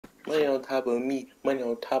Money on top of me, money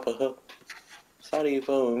on top of her. Sorry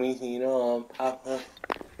for me, you know I'm pop her.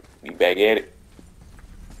 Be back at it.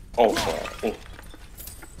 Oh, son.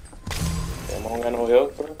 Damn, I don't got no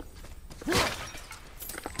health, bro.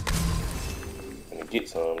 Gonna get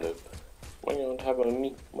some, though. Money on top of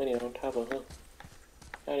me, money on top of her.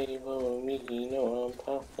 Sorry for me, you know I'm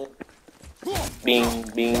pop her. Bing,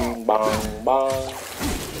 bing, bong, bong,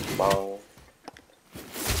 bong.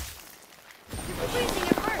 You're freezing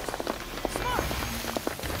it first. Smart.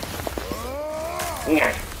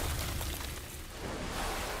 Nah.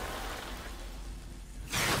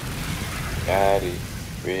 Got it.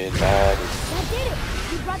 Red light it. That did it.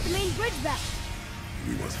 You brought the main bridge back.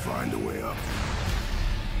 We must find a way up.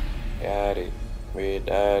 Got it. Red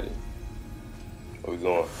light it. Where we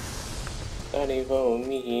going? Not even with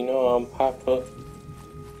me, you know I'm Papa.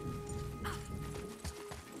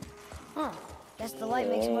 Huh. Guess the light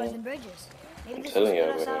makes more than bridges. Maybe I'm this telling will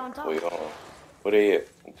y'all, put us out on man. top. Wait, hold on. What they at?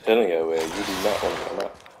 I'm telling y'all, man. You do not want to come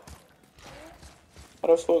out. How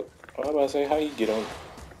the fuck? I'm about to say, how you get on?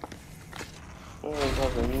 Money on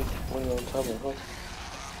top of me, money on top of her.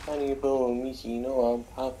 How do you blow with me, so you know I'm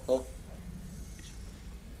Papa?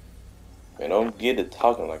 Man, don't get to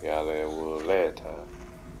talking like y'all was last time.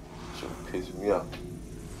 Should've pissed me off.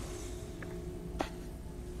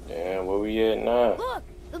 Damn, where we at now? Look,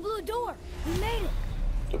 the blue door. We made it.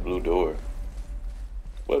 The blue door.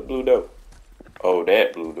 What blue door? Oh,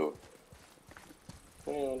 that blue door.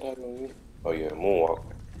 Money on top of me. Oh yeah, moonwalk.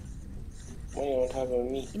 Money on top of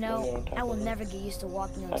me. You Money know, on top I will of her. never get used to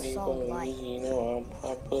walking on How do you solid blow with light. me? You know I'm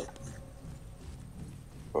Papa.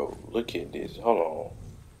 Bro, look at this. Hold on.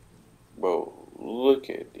 Bro, look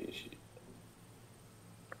at this shit.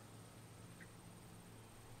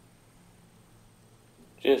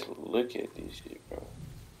 Just look at this shit, bro.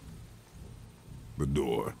 The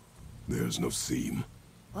door. There's no seam.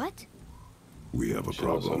 What? We have a Shit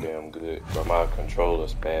looks so problem. damn good. But my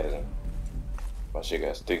controller's spazzing. My shit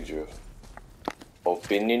got stick drift.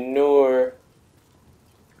 Open the door.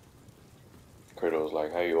 Kratos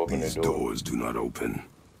like, how you open These the door? doors do not open.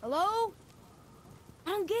 Hello? I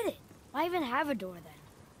don't get it. Why even have a door then?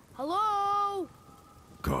 Hello?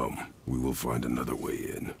 Come, we will find another way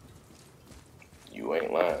in. You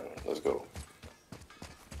ain't lying. Let's go.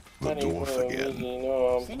 The dwarf again. You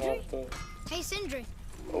know I'm Sindri? Papa. Hey, Sindri.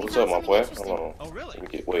 Oh, We what's found up, my something boy? interesting. Hold on. Oh, really? Let me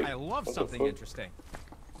get, wait. I love What the something fuck? interesting.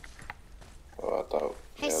 Oh, I thought.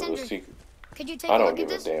 Hey, Yeah, a little Sindri. secret. Could you take I a don't look at give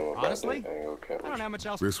a this? damn about Honestly? that. I ain't gonna I don't have much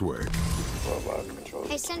else. This way. my controller.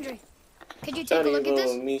 Hey, Sindri. Could you take a look at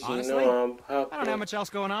this? Me, Honestly? you know I'm Papa. I don't have much else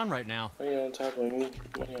going on right now. Money on top of me.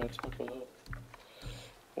 Money on top of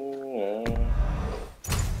her. Ooh, yeah.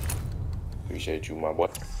 Appreciate you, my boy.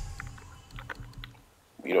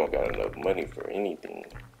 We don't got enough money for anything.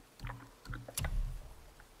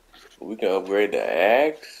 We can upgrade the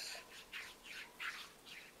axe.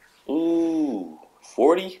 Ooh,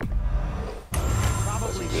 40?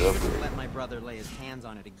 Probably good shouldn't upgrade. let my brother lay his hands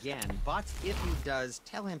on it again, but if he does,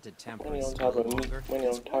 tell him to temper Money his on speed a top of little me, longer. money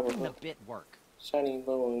It's on top of working her. a bit work. Shiny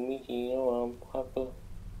bow and Mickey, you know I'm Papa.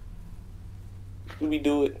 Should we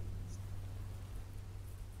do it?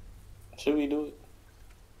 Should we do it?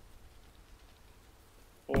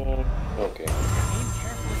 Okay. Aim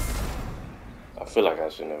carefully. I feel like I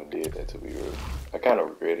should never did that, to be real. I kind of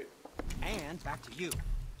regret it. And back to you.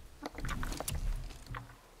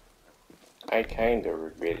 I kind of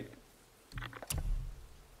regret it.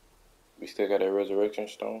 We still got that resurrection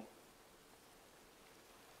stone?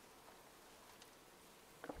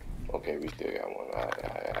 Okay, we still got one.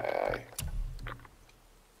 Alright.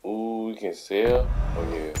 Ooh, we can sell?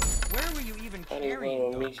 Oh, yeah. Where were you even I need carrying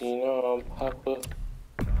one those? Mickey, you know I'm Papa.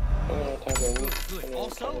 Money on top of me. Good. Money on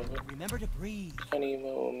top Also, of her. remember to breathe. I need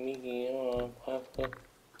one Mickey, you know I'm Papa.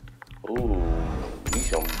 Ooh, these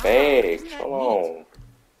some bags. Isn't that Hold neat? on.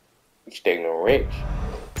 We stacking a rich.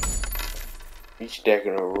 We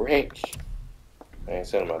stacking a rich. I ain't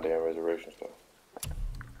selling my damn resurrection stuff.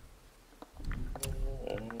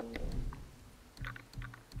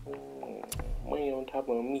 Money on top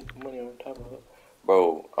of me. Money on top of her.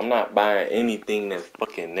 Bro, I'm not buying anything that's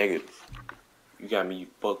fucking negative. You got me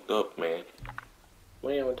fucked up, man.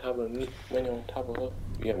 Money on top of me. Money on top of her.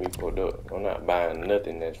 You got me fucked up. I'm not buying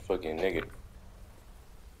nothing that's fucking negative.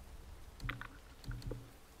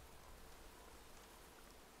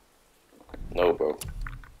 No, bro.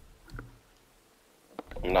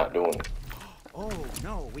 I'm not doing it. Oh,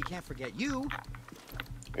 no, we can't forget you.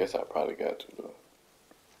 Guess I probably got to, though.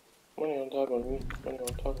 Money on top of me. Money on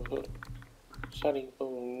top of her. Shawty for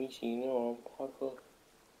me, she know I'm Papa.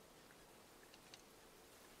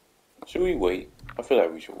 Should we wait? I feel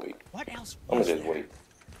like we should wait. What else I'm was gonna just there? wait.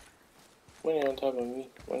 Money on top of me.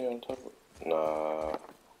 Money on top of... Nah.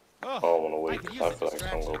 I Oh, don't want to I wait could because use I a feel like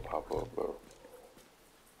something distraction. gonna pop up, bro.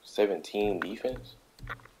 17 defense?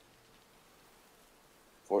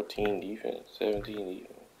 14 defense? 17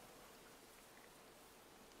 defense?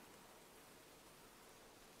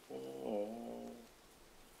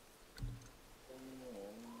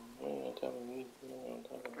 Money on top of me. Money on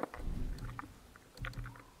top of me.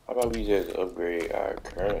 How about we just upgrade our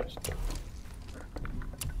current stuff?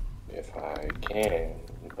 If I can,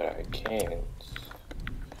 but I can't.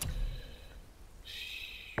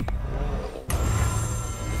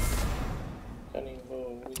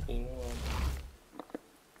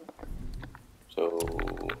 So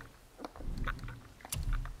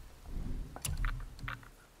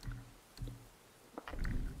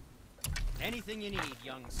Anything you need,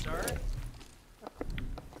 young sir.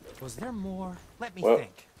 Was there more? Let me Well,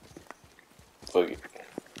 think. fuck it.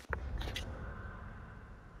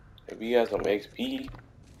 If we got some XP,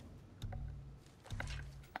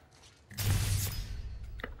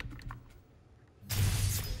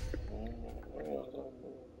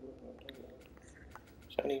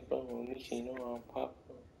 shiny phone with me, she know I'm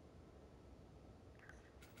popular.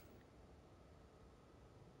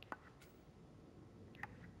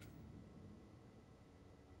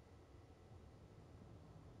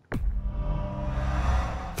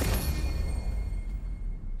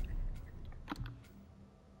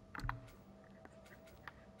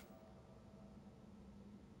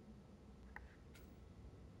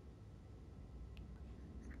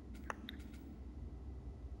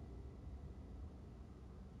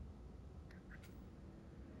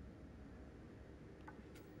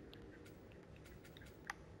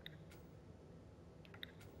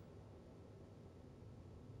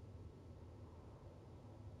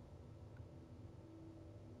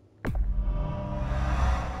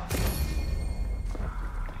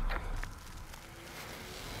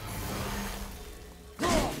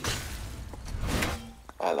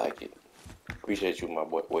 I like it. Appreciate you, my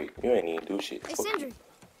boy. Wait, you ain't even do shit. Hey, Fuck you. Sindri,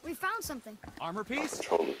 we found something. Armor piece?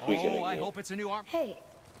 Controller tweaking Oh, I again. hope it's a new arm. Hey,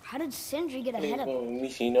 how did Sindri get ahead of Shiny us? phone with me,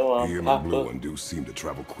 she know I'm He and my blue popular. one do seem to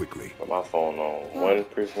travel quickly. Put my phone on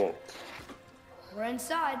 1%. We're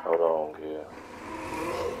inside. Hold on, yeah.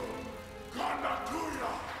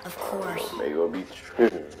 Of course. They gonna be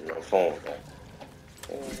tripping with my phone, man.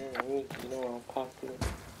 You know I'm popular.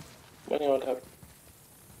 Money on top.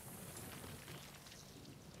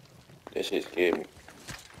 That shit scared me.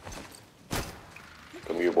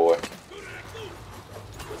 Come here, boy.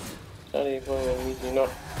 Shiny phone with me, you know.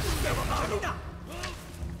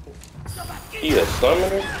 He a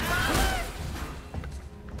summoner?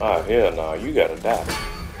 Ah, hell no, you gotta die.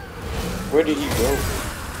 Where did he go?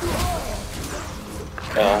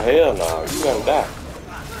 Ah, hell no, you gotta die.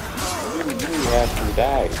 You have to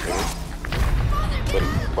die, man. But,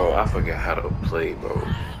 bro, I forgot how to play, bro.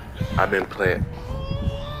 I've been playing.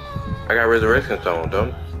 I got Resurrection Stone,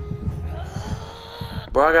 dumb.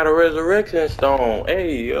 Bro, I got a Resurrection Stone.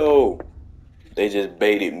 Hey, yo. They just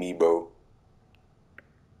baited me, bro.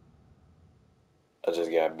 I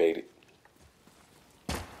just got baited.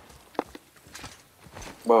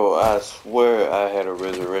 Bro, I swear I had a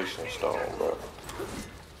Resurrection Stone, bro.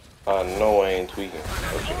 I know I ain't tweaking.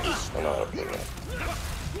 Okay, I know how to play that.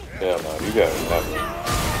 Hell no, you gotta stop me.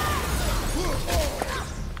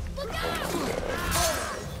 Oh my god.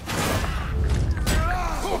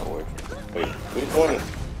 Fuck away. Wait, which one?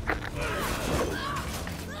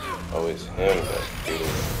 Oh, it's him that did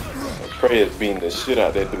it. Trey is beating the shit out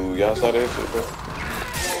of that dude. Y'all saw that shit, bro?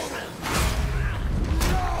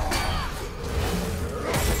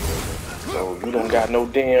 No, you don't got no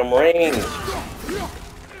damn range.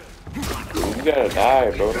 Dude, you gotta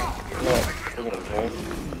die, bro. You're not freaking playing.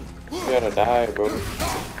 You gotta die, bro.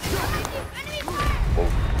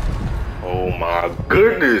 Oh my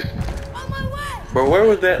goodness. On my way! Bro, where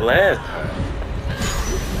was that last time?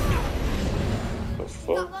 The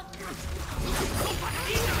fuck?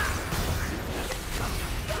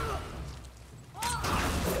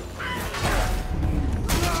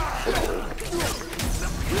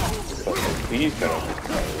 Please don't.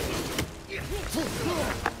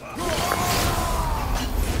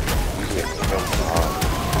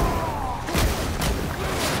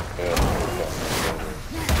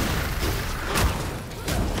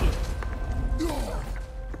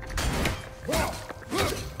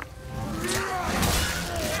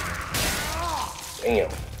 Damn.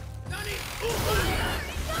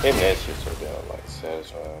 Hitting that shit so damn like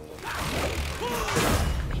satisfying.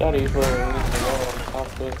 Shotty for me, on top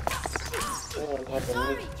of me, on top of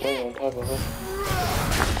me, on top of her.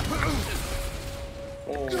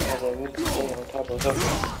 On top of me, on top of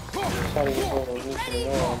her. Shawty, you going with me? You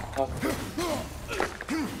know I'm popping.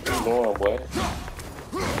 Where you going, boy?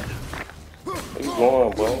 Where you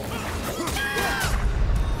going, boy?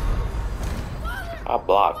 I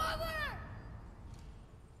blocked.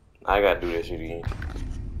 I gotta do that shit again.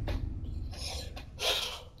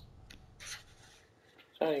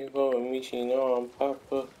 Shawty, you going with me? She know I'm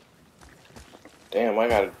popping. Damn, I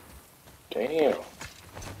gotta. Damn.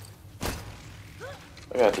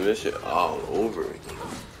 I gotta do this shit all over again.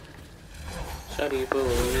 Shawty, you going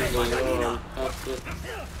with me? She know I'm popping.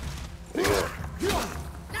 Yeah.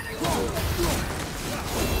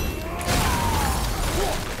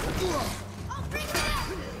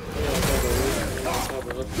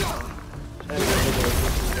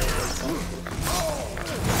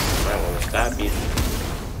 Might wanna stop it.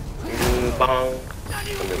 Bong.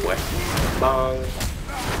 Come here, boy. Bong.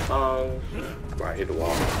 Bong. Right, hit the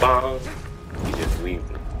wall. Bong. He just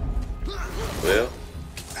leaving. Well,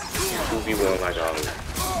 2v1 like always.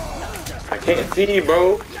 I can't see,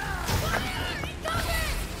 bro.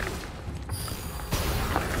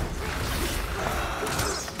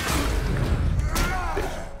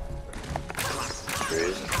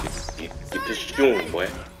 Get this shooting, boy.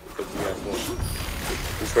 What you guys doing?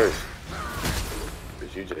 You first.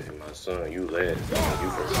 Cause you just hit my son. You last. You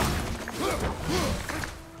first.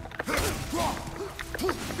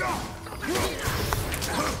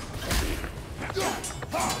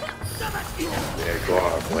 Yeah,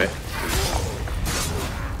 guard, boy.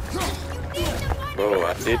 Bro, I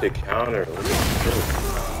did the counter.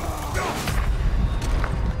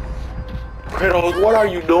 Kratos, what are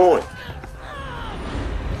you doing?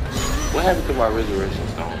 What happened to my resurrection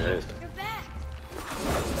stone last time? You're back.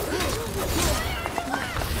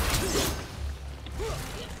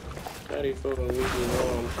 Daddy fucking with you, know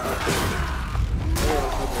I'm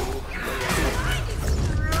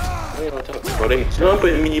Bro, they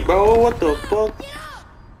jumping me, bro. What the fuck?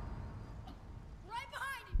 Right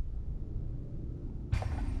behind you.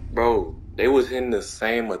 Bro, they was hitting the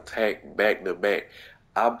same attack back to back.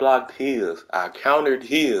 I blocked his, I countered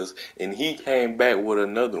his, and he came back with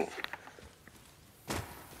another one.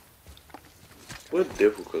 What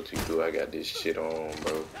difficulty do I got this shit on,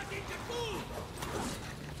 bro?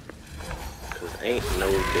 Cause ain't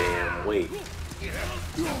no damn way.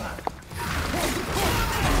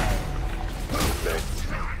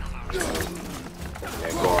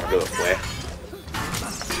 That guard up, boy.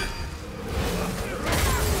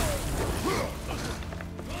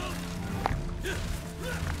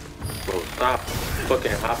 Bro, stop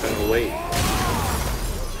fucking hopping away.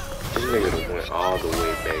 This nigga done went all the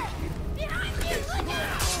way back here.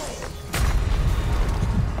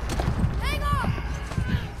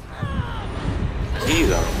 These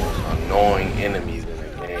are the most annoying enemies in the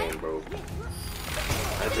game, bro.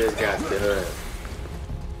 I just got done.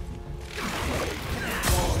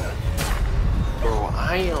 Bro,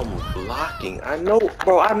 I am blocking. I know,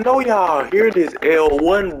 bro, I know y'all hear this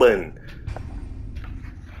L1 button.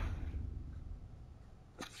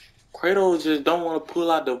 Kratos just don't want to pull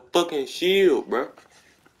out the fucking shield, bro.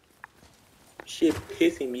 Shit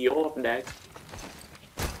pissing me off, that.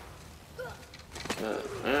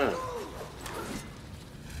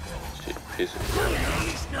 Shit pissing me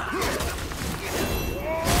off.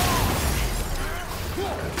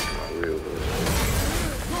 My real hood.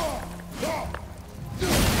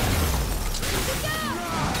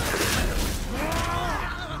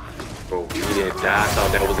 Bro, he didn't die. I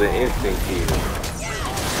thought that was an instant kill.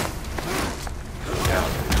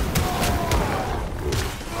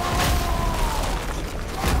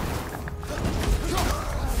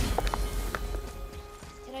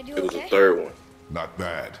 It was a third one. Not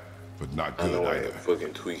bad, but not I good know I either. ain't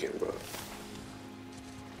fucking tweaking, bro.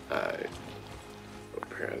 Alright.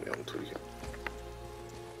 Apparently I'm tweaking.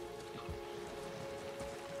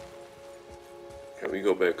 Can we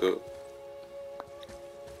go back up?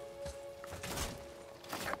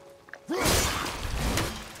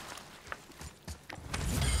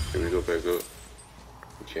 Can we go back up?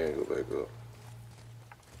 We can't go back up.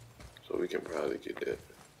 So we can probably get that.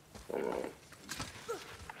 Hold on.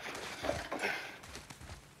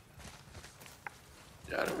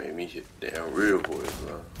 Y'all done made me hit damn real voice,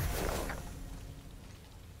 bro.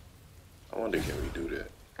 I wonder, can we do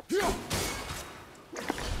that?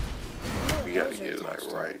 We gotta get it like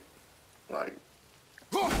right. Like.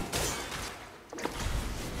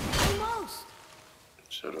 Almost.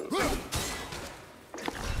 Shut up.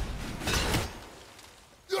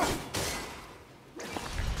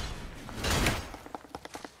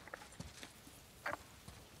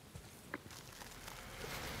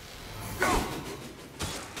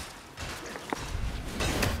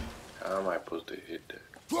 How am I supposed to hit that.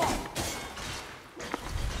 Oh,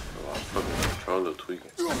 my fucking controller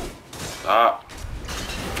tweaking. Stop.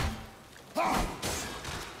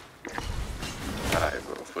 Alright,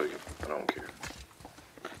 bro, fuck it. I don't care.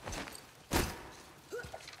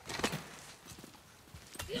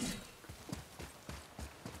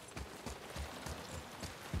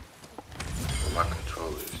 My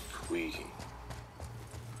controller is tweaking.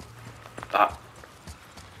 Stop.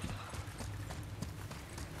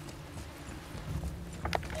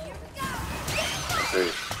 Okay.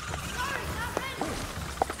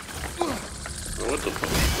 Bro, what the fuck?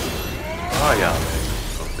 Oh, y'all, man.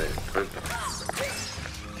 Okay, first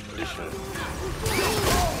addition.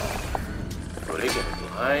 Bro, they getting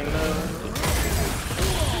blind now.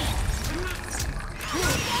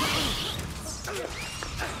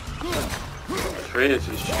 Trez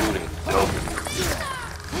is shooting dope.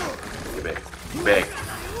 Get back. Get back.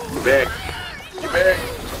 Get back. Get back.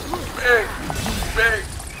 Get back. Get back.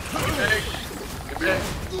 Get back.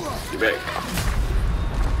 Get back.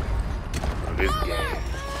 Bro, this game.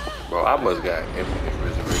 Bro, I must got infinite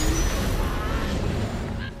resurrection.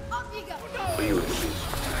 For you, please.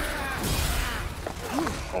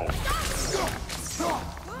 Oh.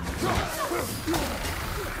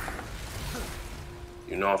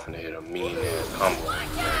 You know I'm finna hit a mean ass combo.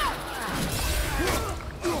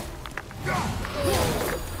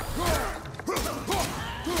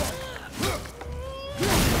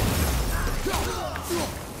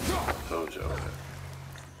 Told y'all that.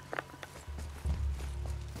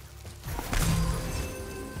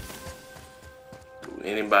 Dude,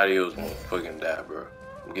 anybody else wanna fucking die, bro?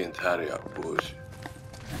 I'm getting tired of y'all bullshit.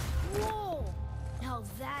 Whoa! Now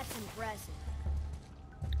that's impressive.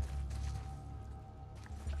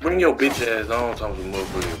 Bring your bitch ass on, talking to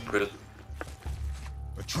motherfucking prison.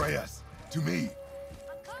 Atreus, to me.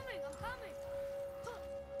 I'm coming, I'm coming.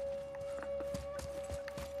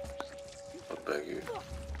 Up back here.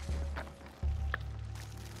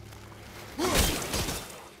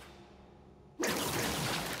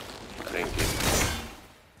 I didn't get it.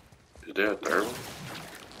 Is there a third one?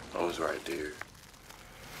 Oh, it's right there.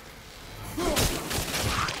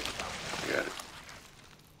 Got it.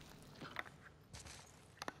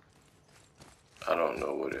 I don't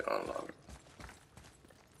know what it unlocked.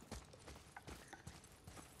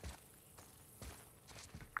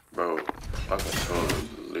 Bro, my controller is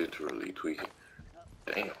literally tweaking.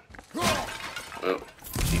 Damn. Well,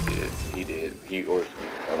 he did. He did. He or she.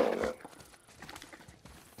 I don't know.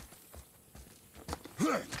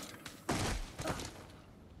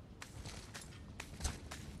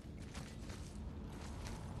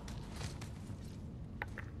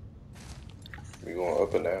 We going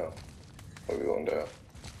up or down? Or we going down?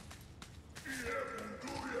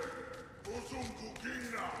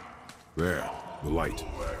 There, the light.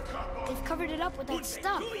 They've covered it up with that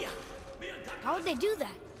stuff. How would they do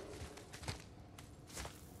that?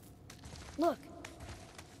 Look.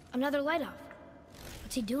 Another light off.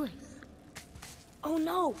 What's he doing? Oh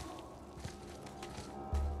no!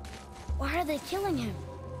 Why are they killing him?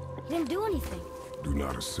 He didn't do anything. Do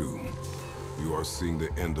not assume. You are seeing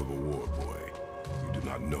the end of a war, boy. You do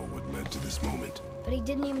not know what led to this moment. But he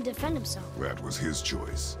didn't even defend himself. That was his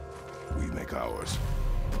choice. We make ours.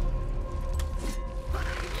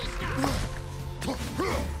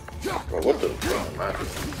 Bro, what the fuck am I doing?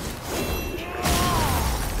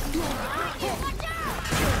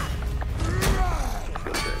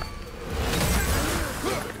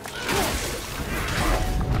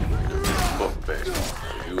 Fuck back.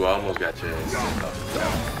 You almost got your ass off the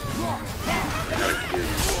ground. I gotta kill you.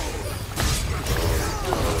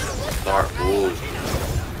 Start bullshit.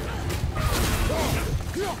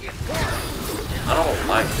 I don't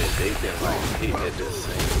like that they can like hit at the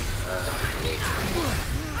same time.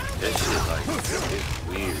 That shit like it's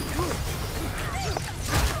weird.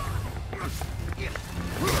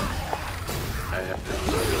 I have to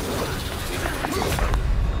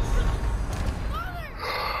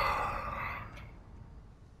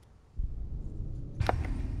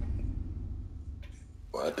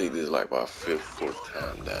Well, I think this is like my fourth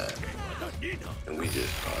time dying. And we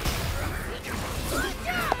just started.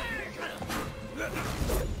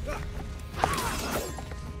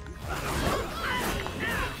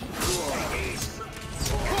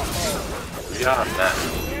 Yeah, that.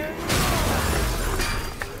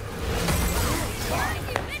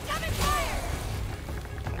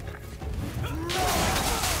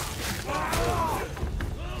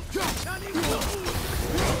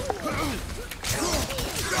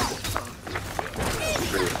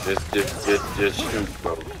 Just shoot,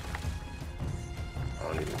 bro. I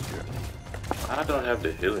don't even care. I don't have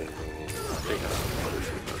the healing thing. I think I don't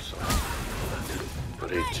know or something.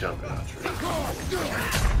 they jumping out trees.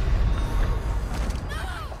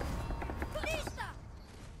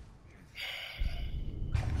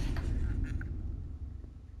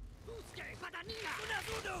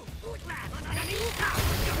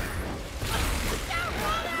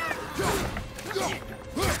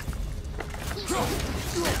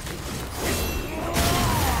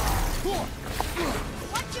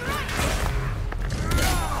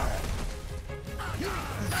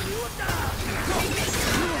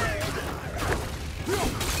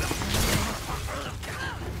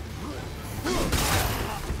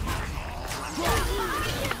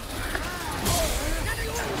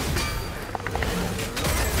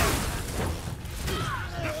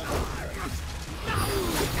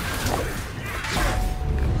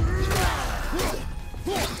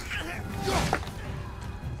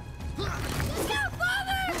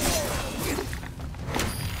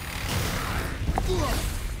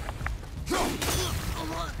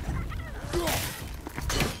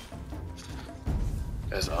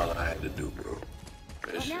 That's all I had to do, bro.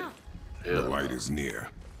 That shit. The light is near.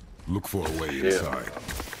 Look for a way Yeah. inside.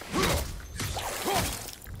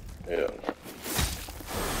 Yeah.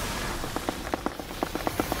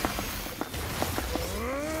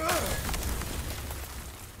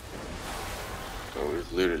 So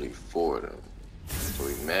it's literally 4 of them. So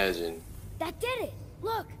imagine That did it.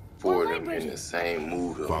 Look. 4 more of light them in the bridges. same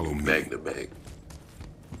move, Follow me. back to back.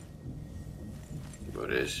 Bro,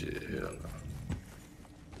 that shit, hell no.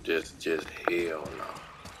 Just hell no.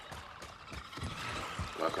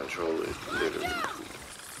 My controller is literally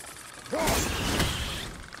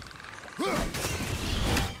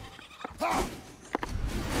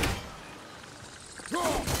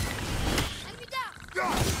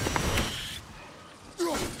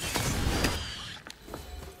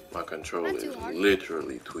My controller is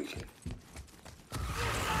literally tweaking.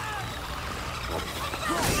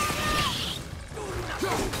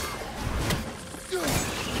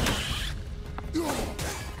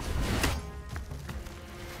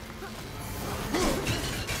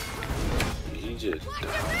 He just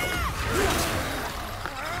died.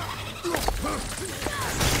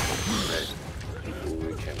 Ooh,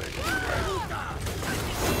 we can't make it right.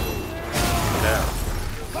 Now.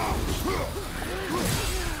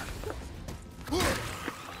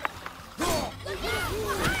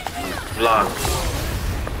 Block.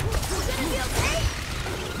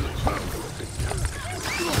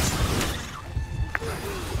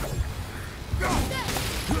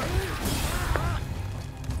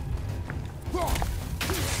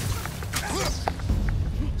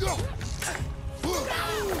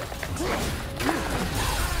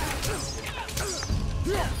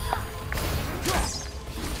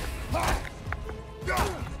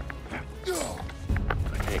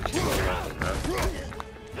 I can't kill him, man.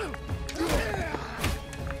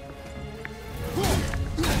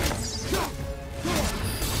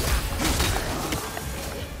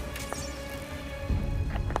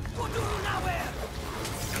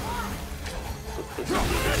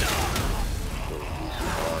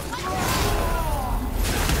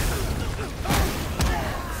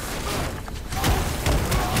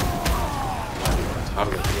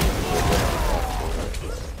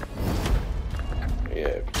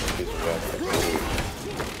 Yeah, he's back.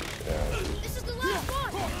 This is the last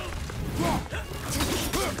one.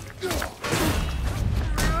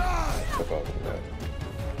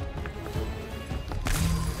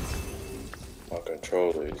 My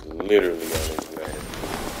controller is literally on his last.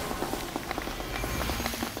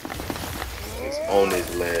 It's on his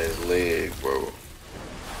last leg, bro.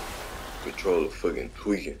 Controller fucking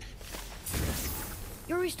tweaking.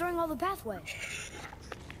 You're restoring all the pathway.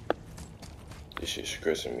 This shit's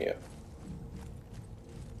stressing me out.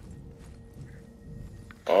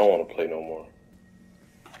 I don't want to play no more.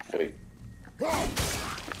 Wait.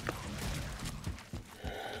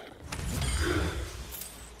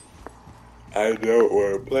 I don't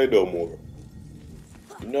want to play no more.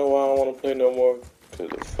 You know why I don't want to play no more? Because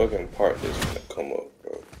the fucking part that's gonna come up,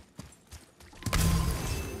 bro.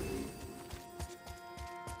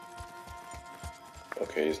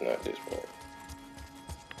 Okay, it's not this part.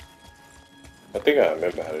 I think I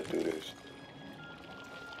remember how to do this.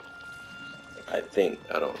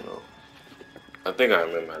 I don't know. I think I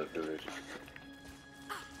remember how to do this.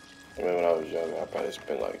 I remember when I was younger, I probably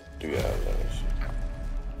spent like 3 hours on this shit.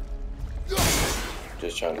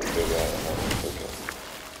 Just trying to figure out how to cook it.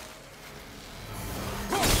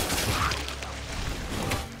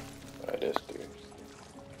 Alright, that's 3.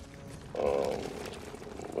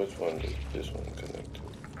 Which one does this one connect to?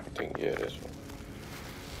 I think, yeah, this one.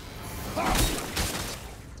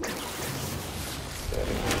 That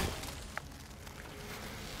is.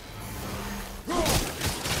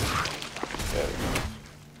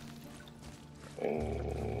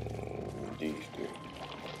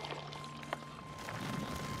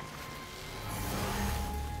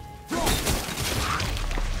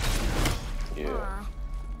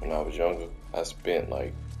 younger, I spent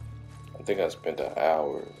like, I think I spent an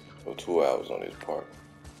hour or 2 hours on this part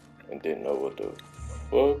and didn't know what the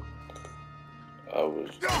fuck I was,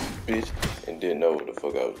 bitch, and didn't know what the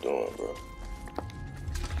fuck I was doing, bro.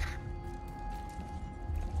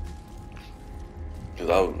 Cause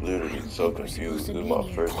I was literally so confused. This is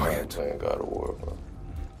my first time playing God of War, bro.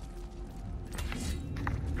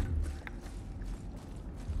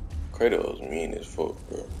 Kratos mean as fuck,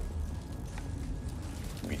 bro.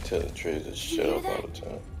 Be telling Trish to shut up all the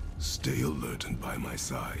time. Stay alert and by my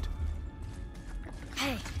side.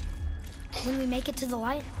 Hey, when we make it to the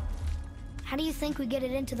light, how do you think we get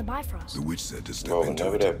it into the Bifrost? The witch said to step Bro, into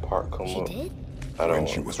whenever it that part come She up, did? I don't when want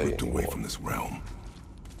she to was play ripped away anymore. from this realm.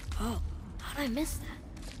 Oh, how did I miss that?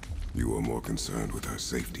 You were more concerned with her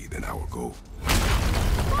safety than our goal.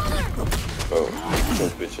 Bro, get your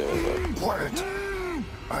bitch ass up. Quiet!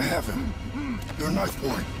 I have him. Your knife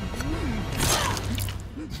boy.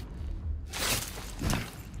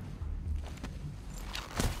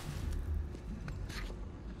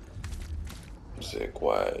 Said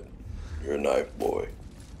quiet. You're a knife boy.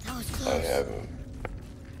 That was I close. have him.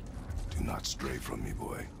 Do not stray from me,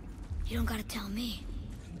 boy. You don't gotta tell me.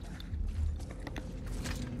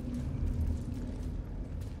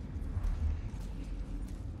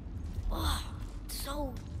 Oh, it's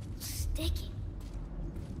so sticky.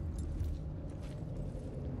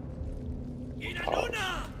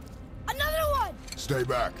 Another one! Stay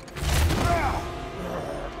back.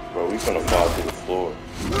 Bro, we finna fall through the floor.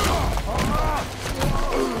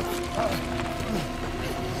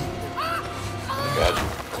 Got you.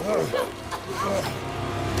 Don't worry about it.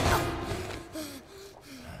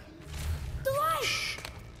 The light!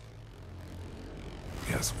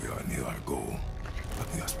 Yes, we are near our goal, but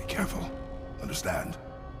we must be careful. Understand?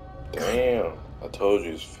 Damn. I told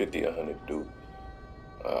you it's 50, 100 dude.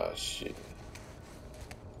 Ah, shit.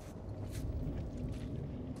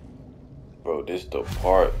 Bro, this the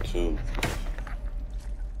part too.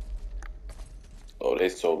 Oh, they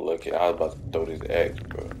so lucky. I was about to throw this axe,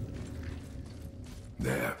 bro.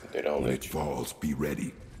 There. They don't When let it you. falls, be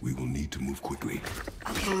ready. We will need to move quickly.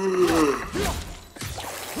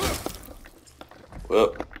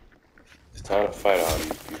 Well, it's time to fight all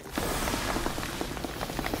these people.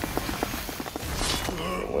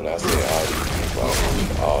 And when I say all these people, I mean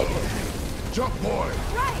all these. Jump, boy!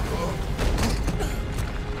 Right!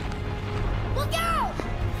 Look out!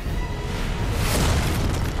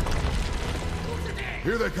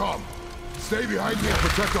 Here they come. Stay behind me and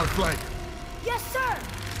protect our flank. Yes, sir!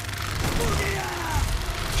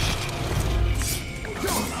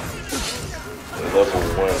 And level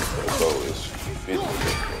 1, so it's 50.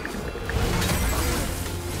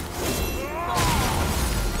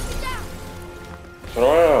 Turn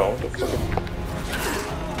around. What the fuck?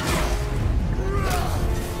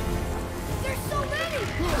 There's so many!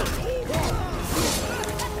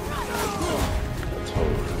 I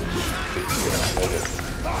told you. 50, 100.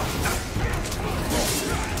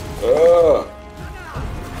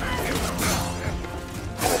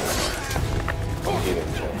 I'm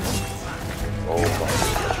getting jumped. Oh my.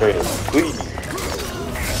 Traitor, please.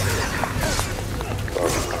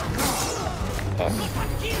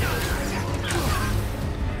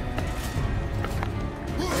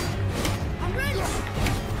 I'm ready!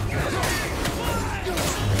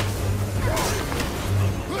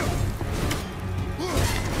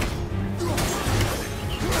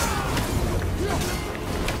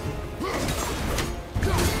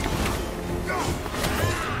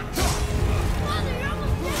 Mother, you're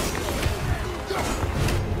almost dead!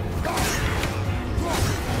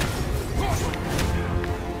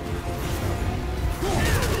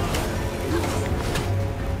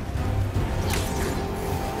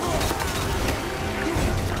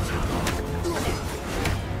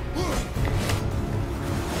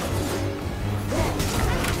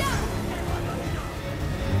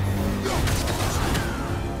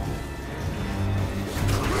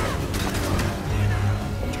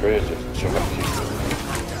 Atreus just jumped you.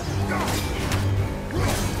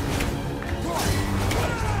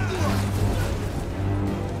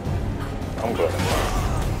 I'm gonna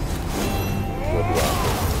what do I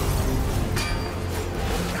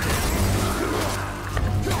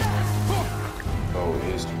do? Oh,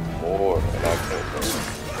 it's more, and I can't go.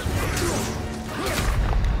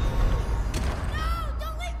 No!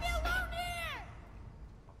 Don't leave me alone here!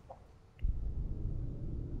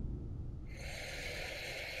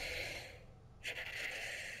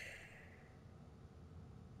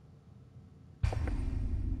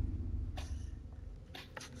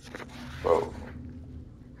 Bro,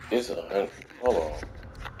 it's 100. Hold on.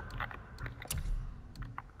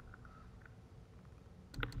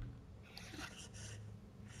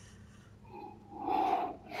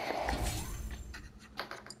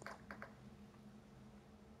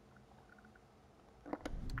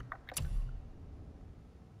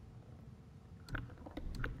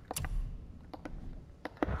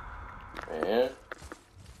 man.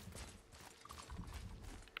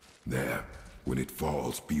 There. When it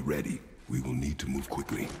falls, be ready. We will need to move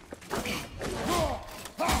quickly. Okay.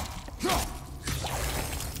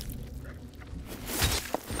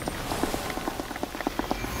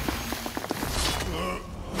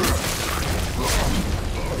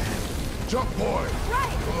 Jump, boy!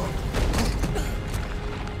 Right!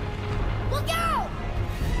 Look out!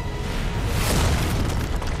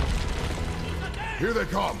 Here they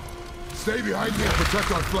come. Stay behind me and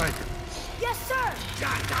protect our flank. Yes, sir!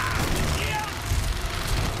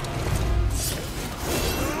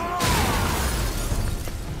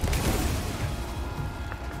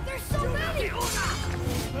 There's so many!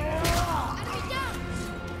 Enemy down!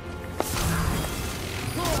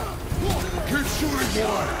 Keep shooting,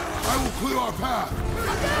 boy! I will clear our path!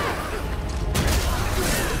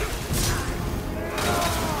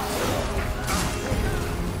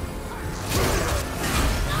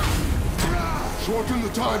 Shorten the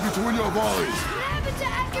time between your volleys. What happened to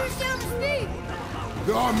accuracy on the speed?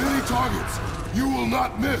 There are many targets. You will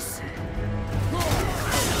not miss.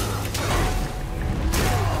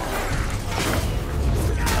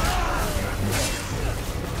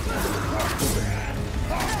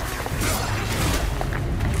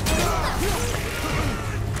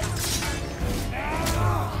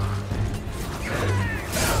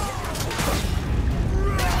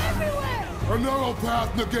 A narrow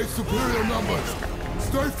path negates superior numbers.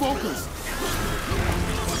 Stay focused.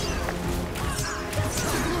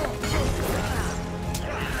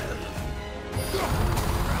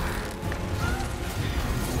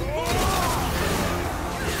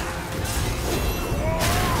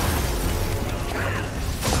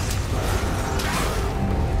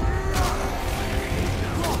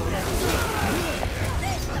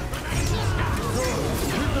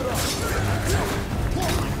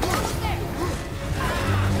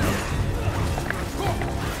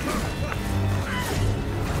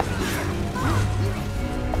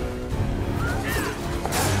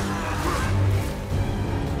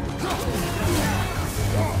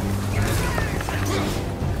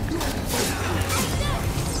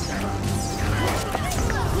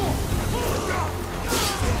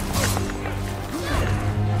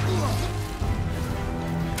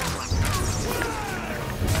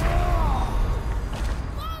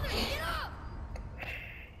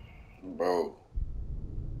 Bro.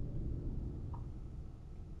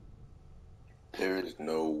 There is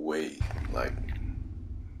no way. Like,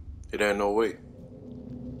 it ain't no way.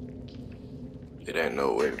 It ain't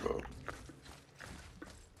no way, bro.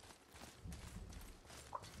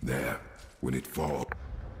 There. When it falls.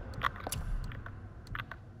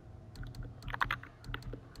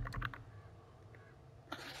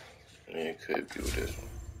 It could be with this one.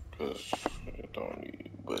 Cause it don't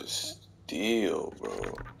need, but still,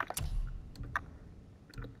 bro.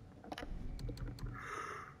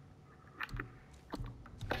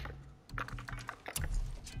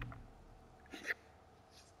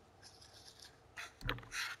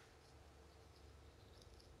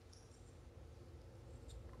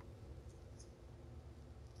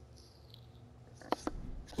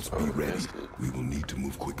 Be ready. We will need to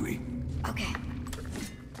move quickly. Okay.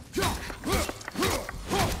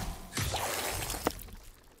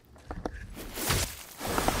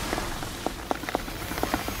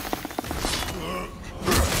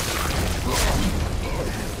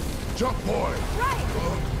 Jump, boy! Right!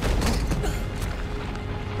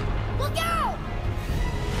 Look out!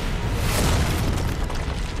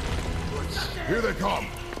 Here they come.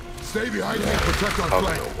 Stay behind me and protect our I'll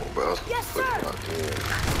flank. no more, bro. Yes, sir.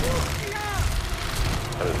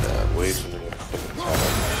 I done died way too many fucking times.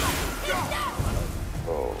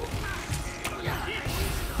 Oh.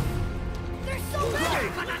 There's so many!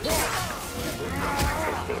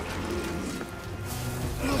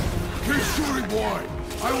 Keep shooting, boy!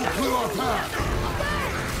 I will clear our path!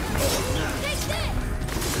 Take this!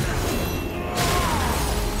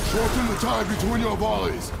 Shorten the time between your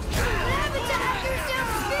volleys. What happened to accuracy on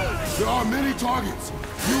the speed? There are many targets.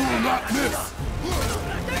 You will not miss.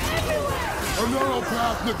 They're everywhere! A narrow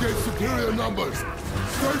path negates superior numbers.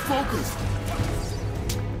 Stay focused.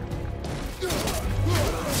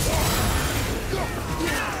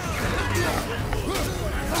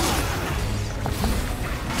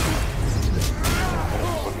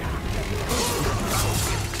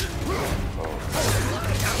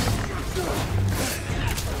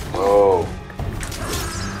 Oh.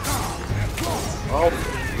 Oh,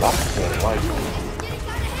 that's like.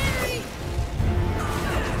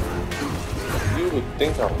 You would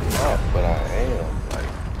think I'm not, but I am. Like,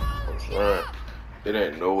 I'm trying. It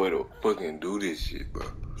ain't no way to fucking do this shit, bro.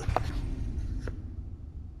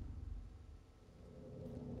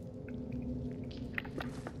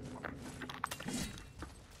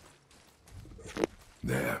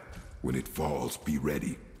 falls, be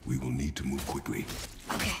ready. We will need to move quickly.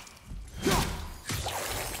 Okay.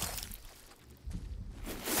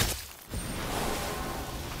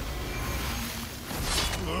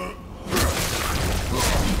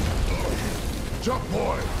 Jump,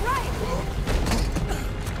 boy! Right!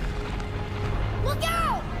 Look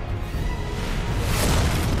out!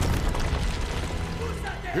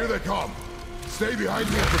 Here they come! Stay behind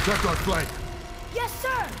me and protect our flank! Yes,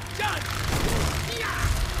 sir!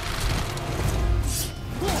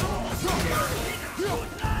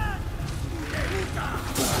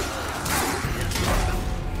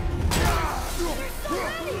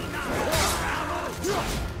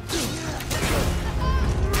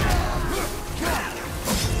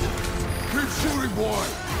 Keep shooting, boy!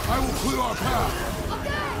 I will clear our path!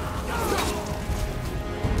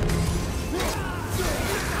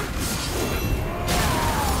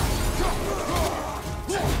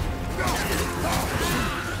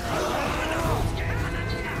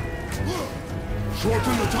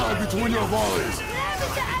 Shorten the time between your volleys!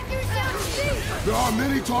 There are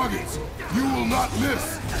many targets! You will not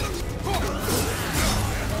miss!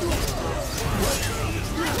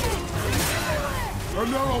 A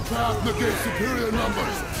narrow path negates superior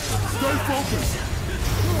numbers! Stay focused!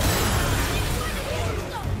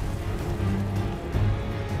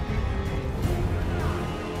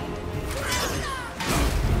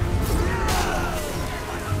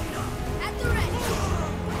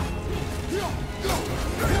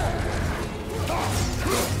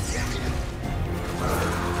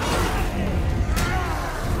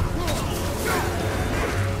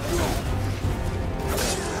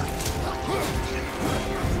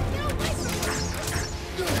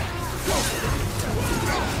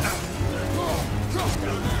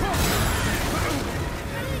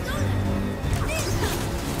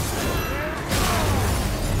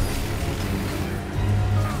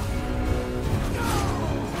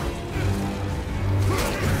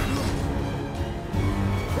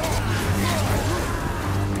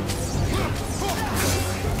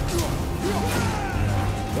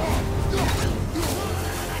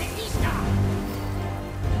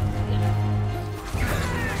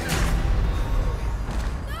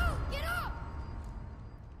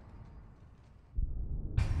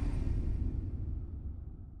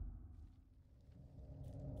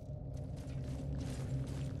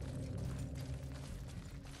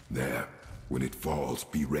 There. When it falls,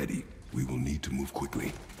 be ready. We will need to move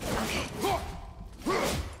quickly.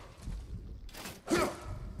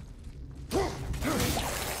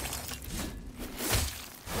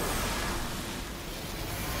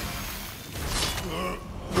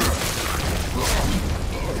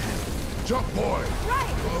 Jump, boy!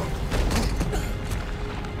 Right!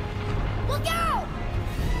 Look out!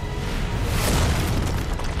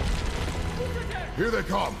 Here they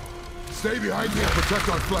come! Stay behind me and protect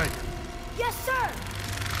our flank! Yes, sir!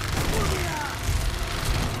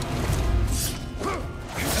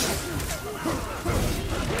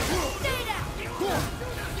 Stay down!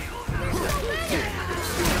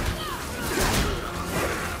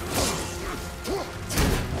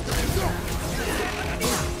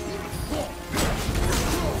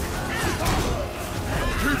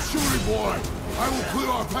 Keep shooting, boy! I will clear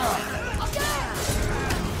our path!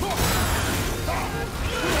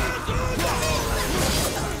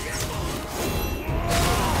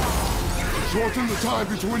 Shorten the time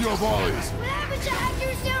between your volleys. What happened to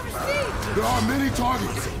accuracy over speed? There are many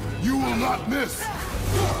targets. You will not miss.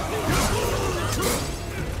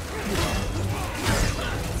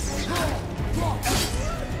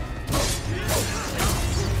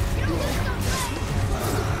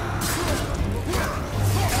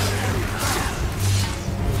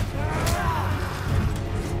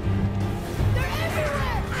 They're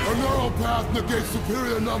everywhere! A narrow path negates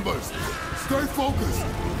superior numbers. Stay focused.